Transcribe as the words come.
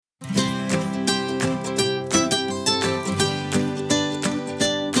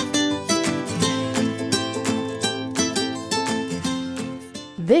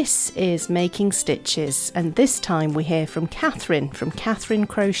This is Making Stitches, and this time we hear from Catherine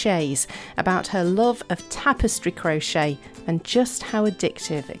Crochets about her love of tapestry crochet and just how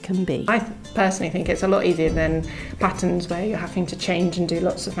addictive it can be. I personally think it's a lot easier than patterns where you're having to change and do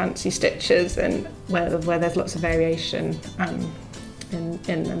lots of fancy stitches and where there's lots of variation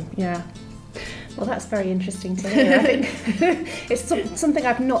in them. Yeah. Well, that's very interesting to hear. I think it's something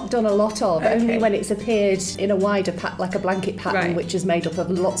I've not done a lot of, only when it's appeared in a wider like a blanket pattern, which is made up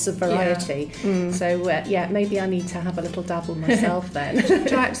of lots of variety. Yeah. So, maybe I need to have a little dabble myself then.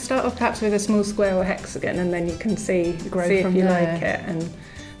 Start off perhaps with a small square or hexagon, and then you can see if you like it, and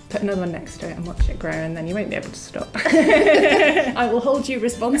put another one next to it and watch it grow, and then you won't be able to stop. I will hold you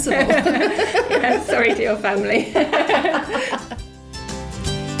responsible. Yeah, sorry to your family.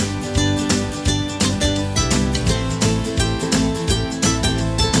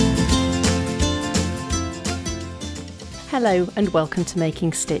 Hello and welcome to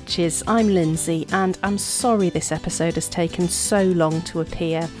Making Stitches. I'm Lindsay and I'm sorry this episode has taken so long to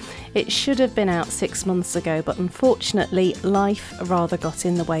appear. It should have been out 6 months ago, but unfortunately life rather got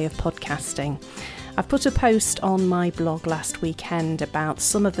in the way of podcasting. I've put a post on my blog last weekend about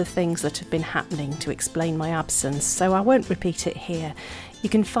some of the things that have been happening to explain my absence, so I won't repeat it here. You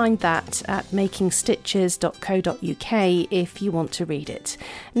can find that at makingstitches.co.uk if you want to read it.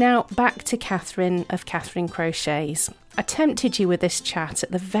 Now back to Catherine of Catherine Crochets. I tempted you with this chat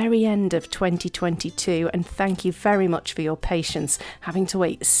at the very end of 2022, and thank you very much for your patience, having to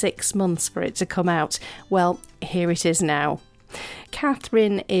wait 6 months for it to come out. Well, here it is now.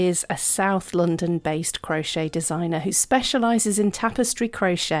 Catherine is a South London-based crochet designer who specialises in tapestry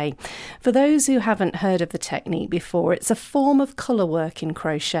crochet. For those who haven't heard of the technique before, it's a form of colour work in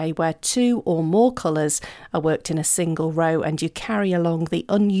crochet where 2 or more colours are worked in a single row and you carry along the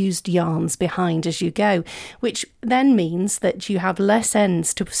unused yarns behind as you go, which then means that you have less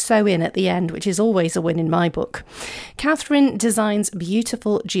ends to sew in at the end, which is always a win in my book. Catherine designs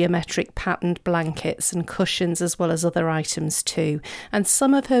beautiful geometric patterned blankets and cushions as well as other items too. And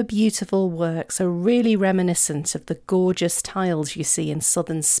some of her beautiful works are really reminiscent of the gorgeous tiles you see in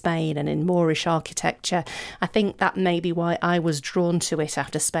southern Spain and in Moorish architecture. I think that may be why I was drawn to it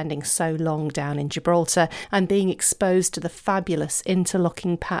after spending so long down in Gibraltar and being exposed to the fabulous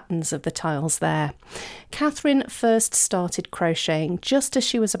interlocking patterns of the tiles there. Catherine first started crocheting just as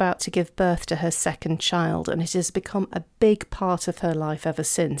she was about to give birth to her second child, and it has become a big part of her life ever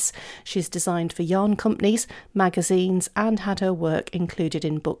since. She's designed for yarn companies, magazines, and had her work included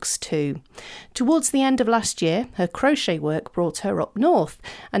in books too. Towards the end of last year, her crochet work brought her up north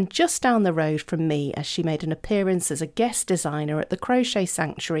and just down the road from me as she made an appearance as a guest designer at the Crochet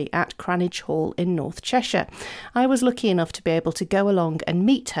Sanctuary at Cranage Hall in North Cheshire. I was lucky enough to be able to go along and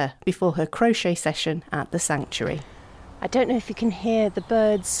meet her before her crochet session at the sanctuary. I don't know if you can hear the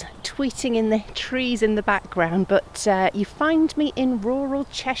birds tweeting in the trees in the background, but you find me in rural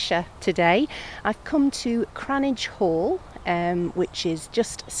Cheshire today. I've come to Cranage Hall, which is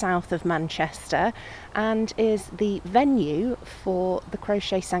just south of Manchester and is the venue for the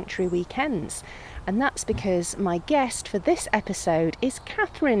Crochet Sanctuary weekends. And that's because my guest for this episode is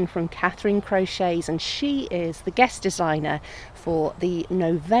Catherine from Catherine Crochets, and she is the guest designer for the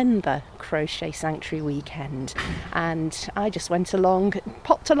November Crochet Sanctuary weekend. And I just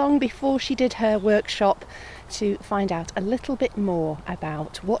popped along before she did her workshop to find out a little bit more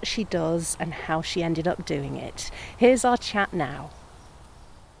about what she does and how she ended up doing it. Here's our chat now.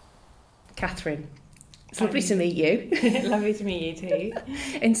 Catherine, it's lovely to meet you. Lovely to meet you too.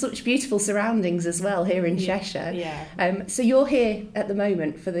 In such beautiful surroundings as well here in Cheshire. Yeah. So you're here at the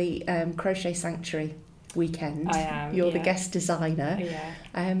moment for the Crochet Sanctuary weekend. I am. You're the guest designer. Yeah.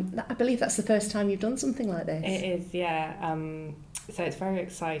 I believe that's the first time you've done something like this. It is, yeah. So it's very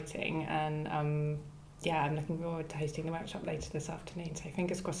exciting, and I'm looking forward to hosting the workshop later this afternoon, so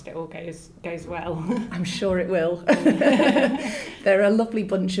fingers crossed it all goes well. I'm sure it will. They're a lovely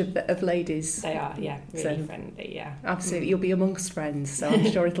bunch of ladies. They are, yeah, really friendly, yeah. Absolutely, you'll be amongst friends, so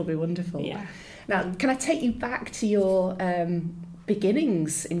I'm sure it'll be wonderful. Yeah. Now, can I take you back to your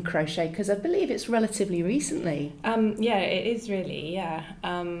beginnings in crochet, because I believe it's relatively recently. Yeah, it is really, yeah.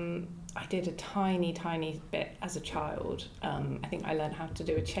 I did a tiny bit as a child. I think I learned how to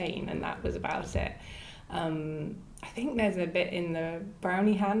do a chain, and that was about it. I think there's a bit in the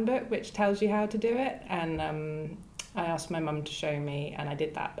Brownie handbook which tells you how to do it, and I asked my mum to show me, and I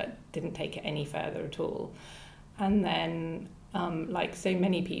did that, but didn't take it any further at all. And then, like so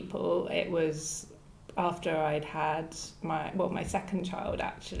many people, it was after I'd had my second child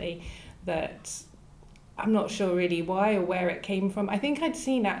actually, that I'm not sure really why or where it came from. I think I'd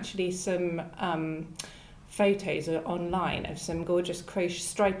seen actually some photos online of some gorgeous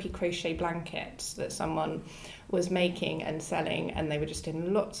stripy crochet blankets that someone was making and selling, and they were just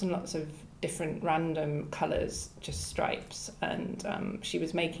in lots and lots of different random colours, just stripes, and she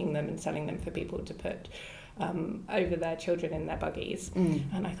was making them and selling them for people to put over their children in their buggies.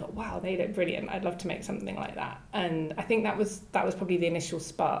 And I thought, wow, they look brilliant, I'd love to make something like that. And I think that was probably the initial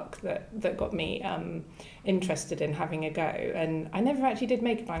spark that got me interested in having a go. And I never actually did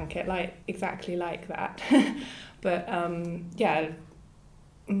make a blanket exactly like that. But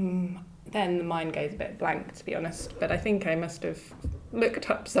then the mind goes a bit blank, to be honest. But I think I must have looked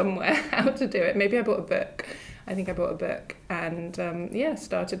up somewhere how to do it. Maybe I bought a book. I think I bought a book, and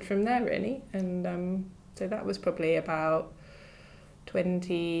started from there really. And so that was probably about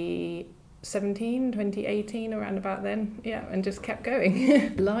 2017, 2018, around about then. Yeah, and just kept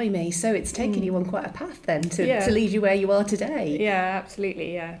going. Blimey, so it's taken you on quite a path then to lead you where you are today. Yeah,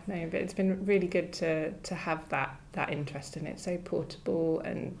 absolutely, yeah. No, but it's been really good to have that interest in it. So portable,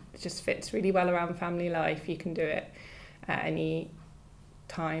 and it just fits really well around family life. You can do it at any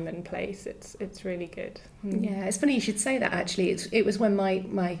time and place. It's really good. Yeah, it's funny you should say that actually. It was when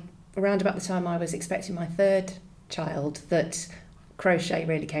my around about the time I was expecting my third child that crochet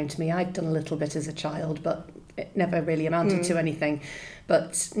really came to me. I'd done a little bit as a child, but it never really amounted to anything.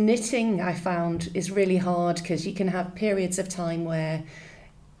 But knitting, I found, is really hard, because you can have periods of time where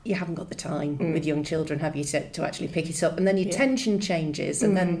you haven't got the time with young children, have you, to actually pick it up, and then your tension changes,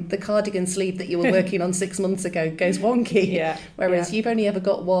 and then the cardigan sleeve that you were working on 6 months ago goes wonky, whereas you've only ever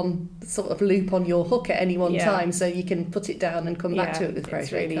got one sort of loop on your hook at any one time, so you can put it down and come back to it with crochet.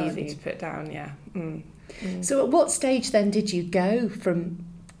 It's really easy to put down. So at what stage then did you go from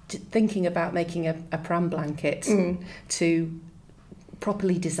thinking about making a pram blanket to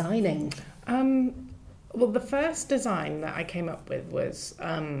properly designing? Well, the first design that I came up with was,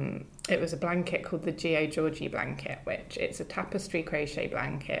 it was a blanket called the Geo Georgie blanket, which it's a tapestry crochet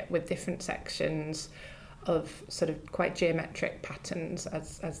blanket with different sections of sort of quite geometric patterns,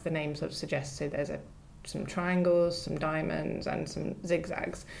 as the name sort of suggests. So there's some triangles, some diamonds, and some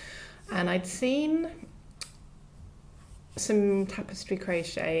zigzags. And I'd seen some tapestry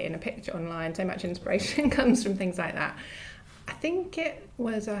crochet in a picture online. So much inspiration comes from things like that. I think it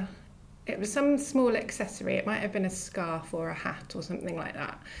was some small accessory. It might have been a scarf or a hat or something like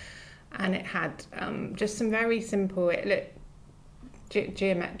that. And it had just some very simple,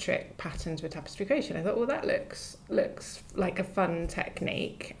 geometric patterns with tapestry crochet. And I thought, well, that looks like a fun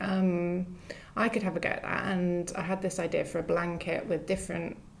technique. I could have a go at that. And I had this idea for a blanket with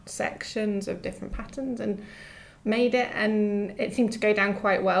different sections of different patterns, and made it, and it seemed to go down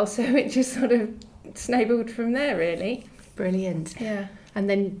quite well. So it just sort of snowballed from there, really. Brilliant. Yeah. And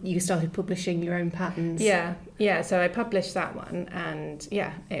then you started publishing your own patterns. Yeah. So I published that one, and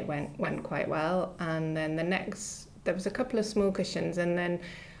it went quite well. And then there was a couple of small cushions, and then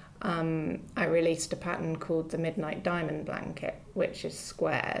I released a pattern called the Midnight Diamond blanket, which is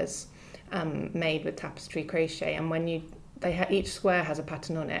squares made with tapestry crochet. And when each square has a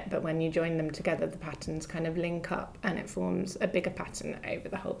pattern on it, but when you join them together, the patterns kind of link up, and it forms a bigger pattern over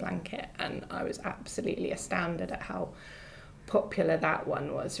the whole blanket. And I was absolutely astounded at how popular that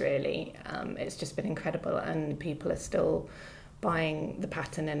one was, really. It's just been incredible, and people are still buying the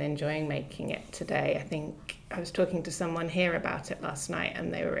pattern and enjoying making it today. I think I was talking to someone here about it last night,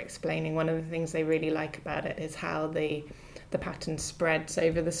 and they were explaining one of the things they really like about it is how the pattern spreads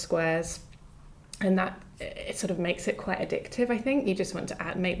over the squares, and that it sort of makes it quite addictive. I think you just want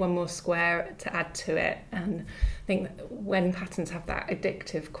to make one more square to add to it, and I think that when patterns have that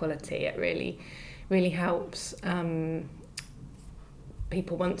addictive quality, it really, really helps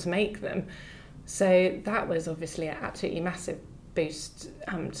people want to make them. So that was obviously an absolutely massive boost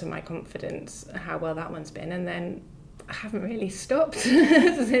to my confidence, how well that one's been. And then I haven't really stopped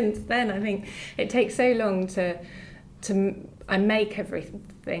since then. I think it takes so long I make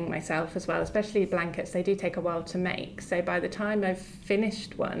everything myself as well, especially blankets. They do take a while to make. So by the time I've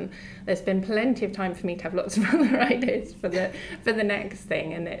finished one, there's been plenty of time for me to have lots of other ideas for the next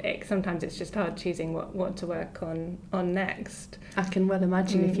thing. And sometimes it's just hard choosing what to work on next. I can well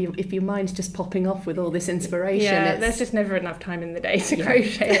imagine if your mind's just popping off with all this inspiration. Yeah, there's just never enough time in the day to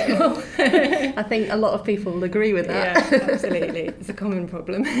crochet it all. I think a lot of people will agree with that. Yeah, absolutely. It's a common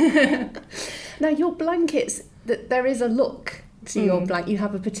problem. Now, your blankets, there is a look to your blanket. You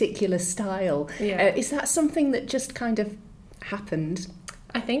have a particular style. Yeah. Is that something that just kind of happened?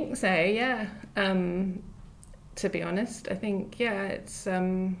 I think so, yeah. To be honest, I think, it's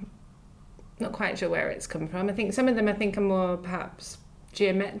not quite sure where it's come from. I think some of them are more perhaps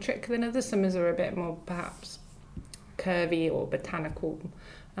geometric than others. Some are a bit more perhaps curvy or botanical.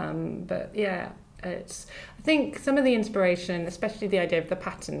 But yeah, I think some of the inspiration, especially the idea of the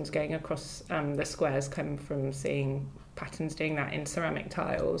patterns going across the squares, come from seeing patterns doing that in ceramic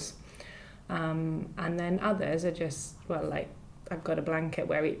tiles. And then others are just, well, like I've got a blanket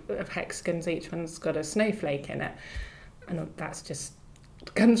of hexagons, each one's got a snowflake in it. And that's just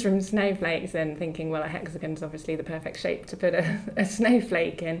comes from snowflakes, and thinking, well, a hexagon's obviously the perfect shape to put a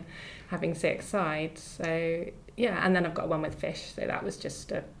snowflake in, having 6 sides. So, yeah, and then I've got one with fish, so that was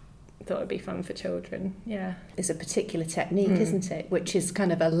just thought it'd be fun for children. Yeah, it's a particular technique, isn't it, which is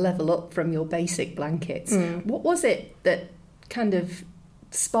kind of a level up from your basic blankets. What was it that kind of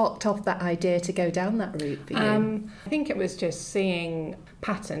sparked off that idea to go down that route for you? I think it was just seeing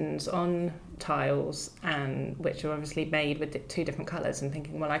patterns on tiles, and which are obviously made with 2 different colours, and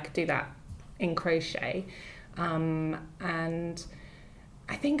thinking, well, I could do that in crochet. And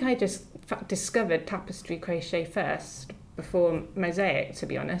I think I just discovered tapestry crochet first before mosaic, to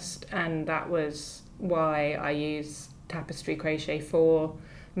be honest, and that was why I use tapestry crochet for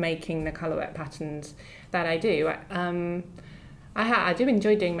making the colourwork patterns that I do. I do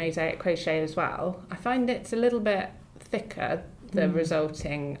enjoy doing mosaic crochet as well. I find it's a little bit thicker, the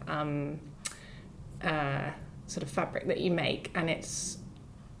resulting sort of fabric that you make, and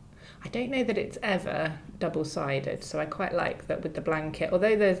I don't know that it's ever double-sided, so I quite like that with the blanket,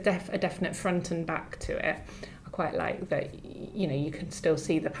 although there's a definite front and back to it. I quite like that, you know, you can still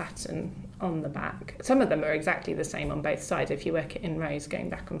see the pattern on the back. Some of them are exactly the same on both sides if you work it in rows going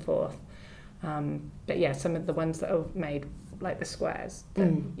back and forth. But yeah, some of the ones that are made like the squares,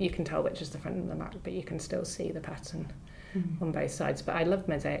 you can tell which is the front and the back, but you can still see the pattern on both sides. But I love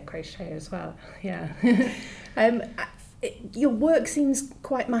mosaic crochet as well. Yeah. Your work seems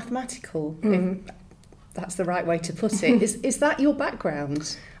quite mathematical, if that's the right way to put it. Is that your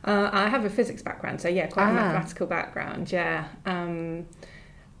background? I have a physics background, so yeah, quite a mathematical background, yeah.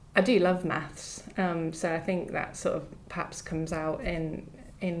 I do love maths, so I think that sort of perhaps comes out in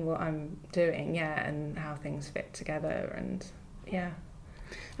what I'm doing, yeah, and how things fit together, and yeah.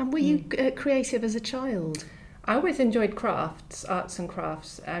 And were you creative as a child? I always enjoyed crafts, arts and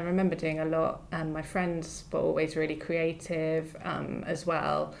crafts. I remember doing a lot, and my friends were always really creative as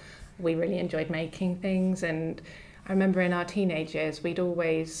well. We really enjoyed making things, and I remember in our teenage years we'd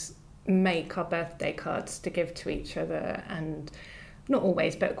always make our birthday cards to give to each other, and not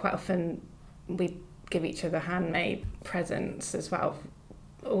always, but quite often we'd give each other handmade presents as well,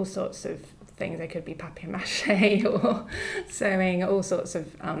 all sorts of things. They could be papier-mâché or sewing, all sorts of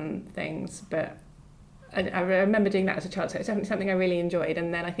things, but I remember doing that as a child, so it's definitely something I really enjoyed.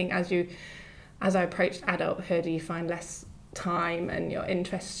 And then I think as I approached adulthood, you find less time and your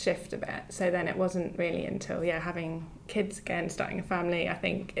interests shift a bit. So then it wasn't really until having kids again, starting a family, I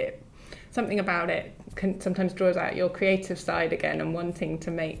think something about it sometimes draws out your creative side again and wanting to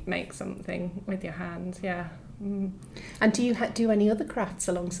make something with your hands. Yeah. And do you do any other crafts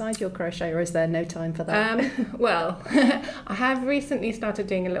alongside your crochet, or is there no time for that? Well, I have recently started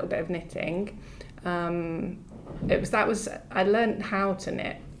doing a little bit of knitting. I learned how to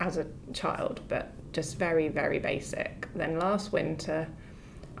knit as a child, but just very, very basic. Then last winter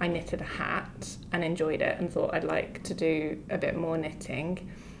I knitted a hat and enjoyed it and thought I'd like to do a bit more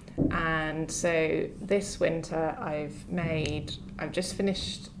knitting. And so this winter I've just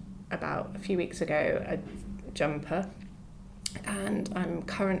finished about a few weeks ago a jumper, and I'm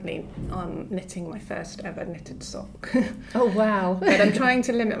currently knitting my first ever knitted sock. Oh wow. But I'm trying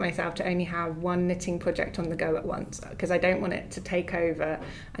to limit myself to only have one knitting project on the go at once, because I don't want it to take over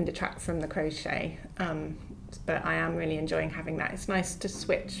and detract from the crochet. But I am really enjoying having that. It's nice to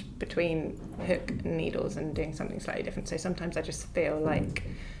switch between hook and needles and doing something slightly different. So sometimes I just feel like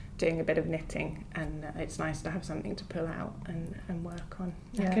doing a bit of knitting, and it's nice to have something to pull out and work on.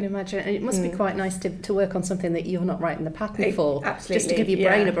 I can imagine. And it must be quite nice to work on something that you're not writing the pattern for. Absolutely. Just to give your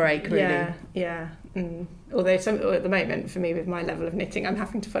brain a break, really. Yeah. Although at the moment, for me, with my level of knitting, I'm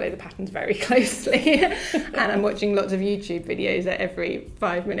having to follow the patterns very closely. And I'm watching lots of YouTube videos at every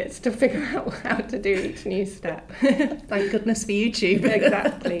 5 minutes to figure out how to do each new step. Thank goodness for YouTube.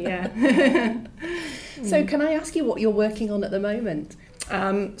 Exactly, yeah. So can I ask you what you're working on at the moment?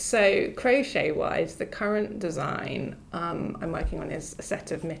 So crochet-wise, the current design I'm working on is a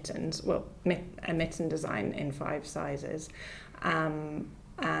set of mittens, a mitten design in 5 sizes, and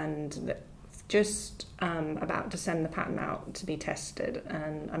just about to send the pattern out to be tested,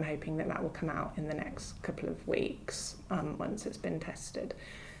 and I'm hoping that will come out in the next couple of weeks once it's been tested.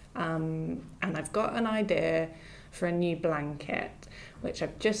 And I've got an idea for a new blanket, which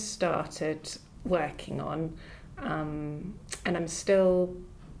I've just started working on. And I'm still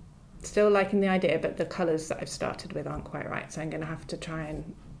liking the idea, but the colours that I've started with aren't quite right, so I'm going to have to try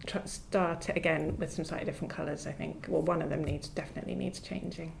and start it again with some slightly different colours, I think. Well, one of them definitely needs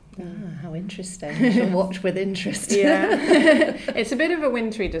changing. How interesting. I shall watch with interest. Yeah. It's a bit of a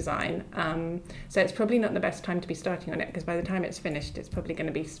wintry design, so it's probably not the best time to be starting on it, because by the time it's finished it's probably going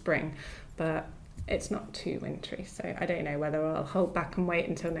to be spring, but it's not too wintry, so I don't know whether I'll hold back and wait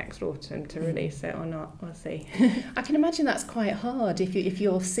until next autumn to release it or not. We'll see. I can imagine that's quite hard if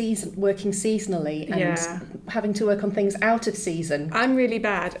you're working seasonally and having to work on things out of season. I'm really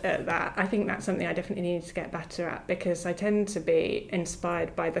bad at that. I think that's something I definitely need to get better at, because I tend to be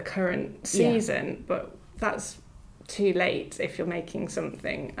inspired by the current season, but that's too late if you're making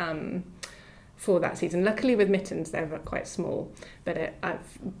something for that season. Luckily with mittens they're quite small, but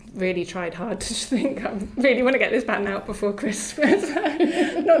I've really tried hard to think I really want to get this pattern out before Christmas.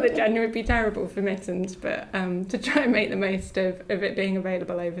 Not that January would be terrible for mittens, but to try and make the most of it being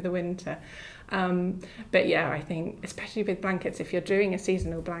available over the winter. But yeah, I think especially with blankets, if you're doing a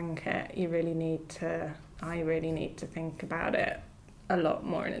seasonal blanket, I really need to think about it a lot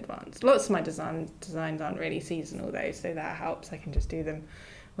more in advance. Lots of my designs aren't really seasonal though, so that helps. I can just do them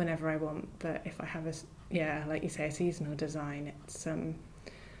whenever I want. But if I have like you say, a seasonal design, it's I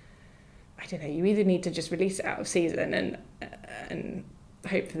don't know, you either need to just release it out of season and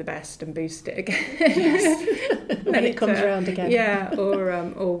hope for the best and boost it again. Yes. When it comes around again. Yeah,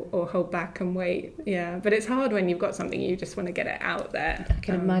 or hold back and wait. Yeah, but it's hard when you've got something, you just want to get it out there. I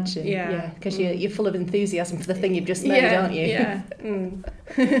can imagine. Yeah, because you're full of enthusiasm for the thing you've just made, aren't you? Yeah.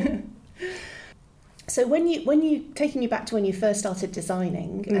 So taking you back to when you first started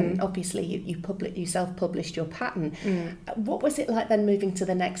designing, and obviously you self-published your pattern, what was it like then moving to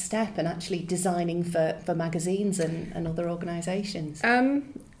the next step and actually designing for magazines and other organisations?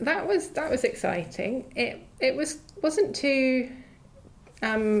 That was exciting. It wasn't too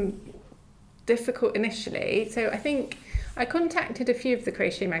difficult initially. So I think I contacted a few of the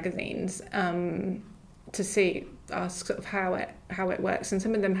crochet magazines to ask sort of how it works, and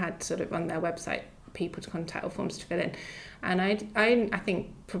some of them had sort of on their website people to contact or forms to fill in, and I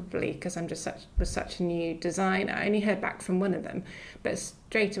think probably because I'm just such a new designer, I only heard back from one of them, but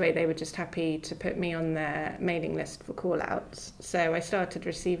straight away they were just happy to put me on their mailing list for call outs. So I started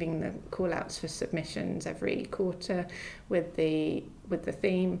receiving the call outs for submissions every quarter with the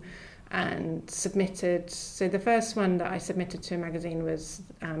theme, and submitted. So the first one that I submitted to a magazine was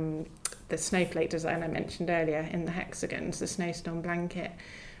the snowflake design I mentioned earlier in the hexagons, the snowstorm blanket.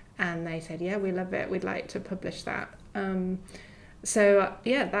 And they said, yeah, we love it, we'd like to publish that. That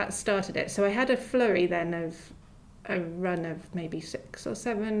started it. So I had a flurry then of a run of maybe 6 or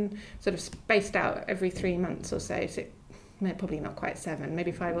 7, sort of spaced out every 3 months or so. Probably not quite 7,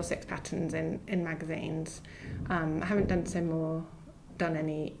 maybe 5 or 6 patterns in magazines. I haven't done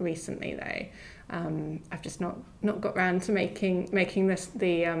any recently though. I've just not got round to making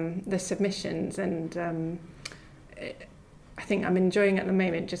the submissions, and I think I'm enjoying at the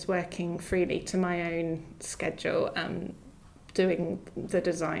moment just working freely to my own schedule and doing the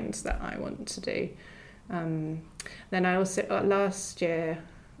designs that I want to do. Then I also, last year,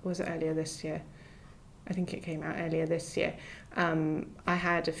 or was it earlier this year? I think it came out earlier this year. I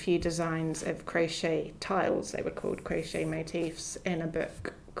had a few designs of crochet tiles, they were called crochet motifs, in a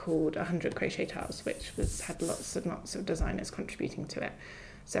book called 100 Crochet Tiles, which had lots of designers contributing to it.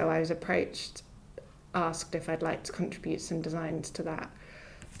 So I was asked if I'd like to contribute some designs to that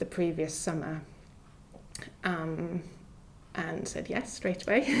the previous summer, and said yes straight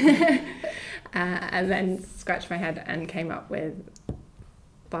away. And then scratched my head and came up with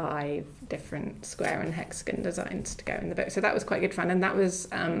 5 different square and hexagon designs to go in the book. So that was quite good fun, and that was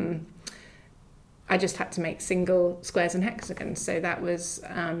I just had to make single squares and hexagons, so that was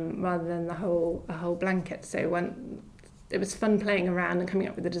rather than a whole blanket. So it was fun playing around and coming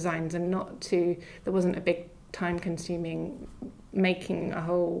up with the designs, and there wasn't a big time consuming making a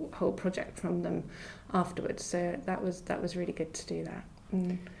whole project from them afterwards. So that was really good to do that.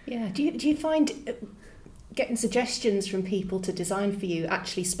 Yeah. Do you find getting suggestions from people to design for you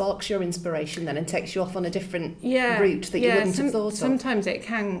actually sparks your inspiration then and takes you off on a different route that you wouldn't have thought of? Sometimes it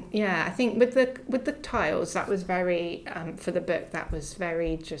can. Yeah, I think with the tiles, that was very for the book, that was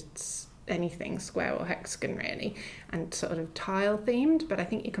very just anything square or hexagon really, and sort of tile themed, but I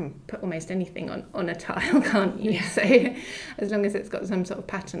think you can put almost anything on a tile, can't you? Yeah. So as long as it's got some sort of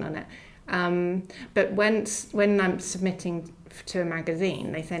pattern on it. But when I'm submitting to a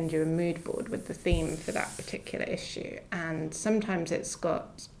magazine, they send you a mood board with the theme for that particular issue, and sometimes it's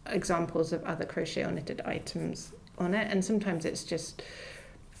got examples of other crochet or knitted items on it, and sometimes it's just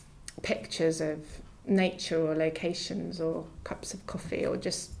pictures of nature or locations or cups of coffee or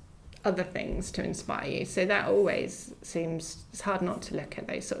just other things to inspire you. So that always seems, it's hard not to look at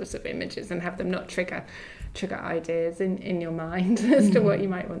those sorts of images and have them not trigger ideas in your mind as to what you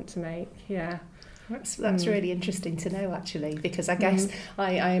might want to make. Yeah. That's really interesting to know, actually, because I guess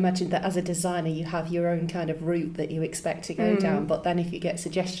I imagine that as a designer you have your own kind of route that you expect to go down, but then if you get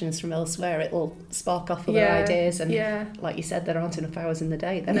suggestions from elsewhere it'll spark off other ideas, and like you said, there aren't enough hours in the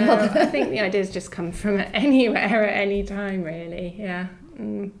day then. No, I think the ideas just come from anywhere at any time, really. Yeah.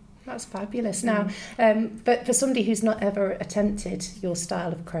 That's fabulous. Now, but for somebody who's not ever attempted your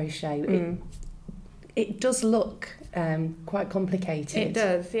style of crochet, it does look quite complicated. It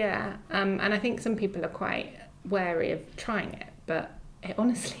does, yeah. And I think some people are quite wary of trying it, but it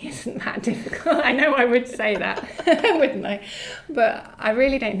honestly isn't that difficult. I know I would say that, wouldn't I? But I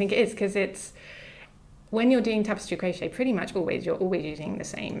really don't think it is, because it's, when you're doing tapestry crochet, pretty much you're always using the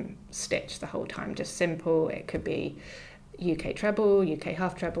same stitch the whole time, just simple. It could be UK treble, UK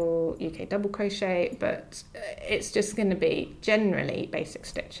half treble, UK double crochet, but it's just going to be generally basic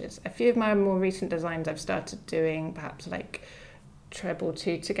stitches. A few of my more recent designs I've started doing perhaps like treble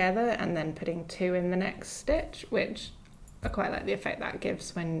 2 together and then putting 2 in the next stitch, which I quite like the effect that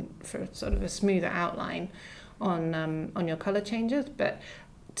gives for sort of a smoother outline on your colour changes. But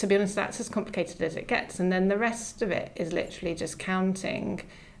to be honest, that's as complicated as it gets, and then the rest of it is literally just counting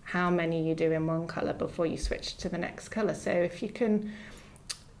how many you do in one colour before you switch to the next colour. So if you can,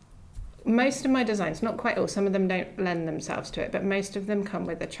 most of my designs, not quite all, some of them don't lend themselves to it, but most of them come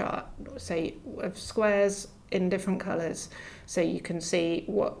with a chart, say, of squares in different colours, so you can see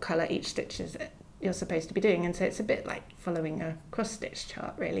what colour each stitch is you're supposed to be doing. And so it's a bit like following a cross-stitch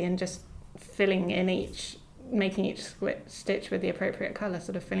chart, really, and just filling in making each stitch with the appropriate colour,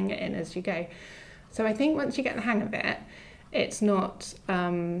 sort of filling it in as you go. So I think once you get the hang of it, it's not,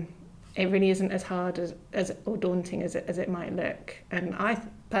 it really isn't as hard as or daunting as it might look. And I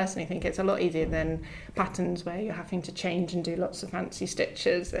personally think it's a lot easier than patterns where you're having to change and do lots of fancy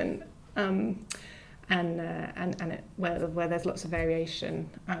stitches and where there's lots of variation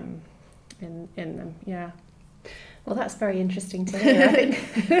in them. Yeah. Well, that's very interesting to hear. I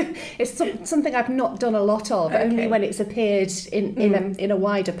think it's something I've not done a lot of, only when it's appeared in a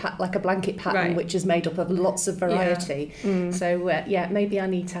wider like a blanket pattern, which is made up of lots of variety. So maybe I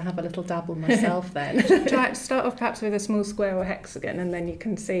need to have a little dabble myself then. Start off perhaps with a small square or hexagon, and then you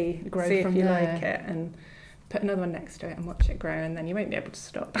can see if you like it, and put another one next to it and watch it grow, and then you won't be able to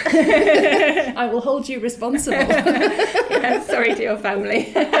stop. I will hold you responsible. Yeah, sorry to your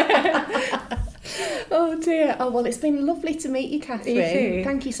family. Oh dear. Oh well, it's been lovely to meet you, Catherine. You too.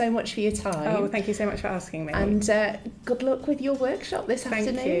 Thank you so much for your time. Oh, thank you so much for asking me. And good luck with your workshop this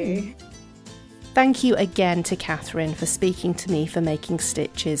afternoon. Thank you. Thank you again to Catherine for speaking to me for Making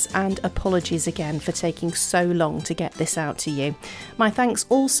Stitches, and apologies again for taking so long to get this out to you. My thanks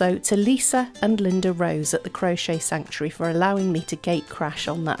also to Lisa and Linda Rose at the Crochet Sanctuary for allowing me to gate crash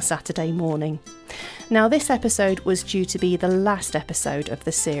on that Saturday morning. Now, this episode was due to be the last episode of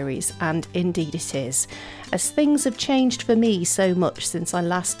the series, and indeed it is. As things have changed for me so much since I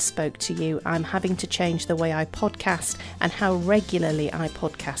last spoke to you, I'm having to change the way I podcast and how regularly I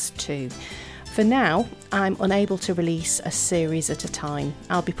podcast too. For now, I'm unable to release a series at a time.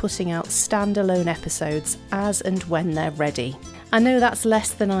 I'll be putting out standalone episodes as and when they're ready. I know that's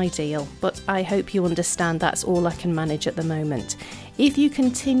less than ideal, but I hope you understand that's all I can manage at the moment. If you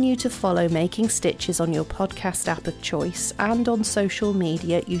continue to follow Making Stitches on your podcast app of choice and on social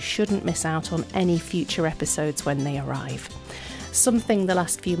media, you shouldn't miss out on any future episodes when they arrive. Something the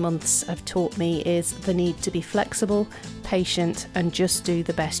last few months have taught me is the need to be flexible, patient, and just do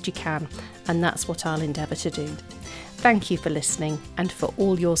the best you can, and that's what I'll endeavour to do. Thank you for listening and for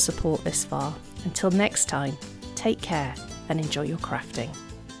all your support this far. Until next time, take care and enjoy your crafting.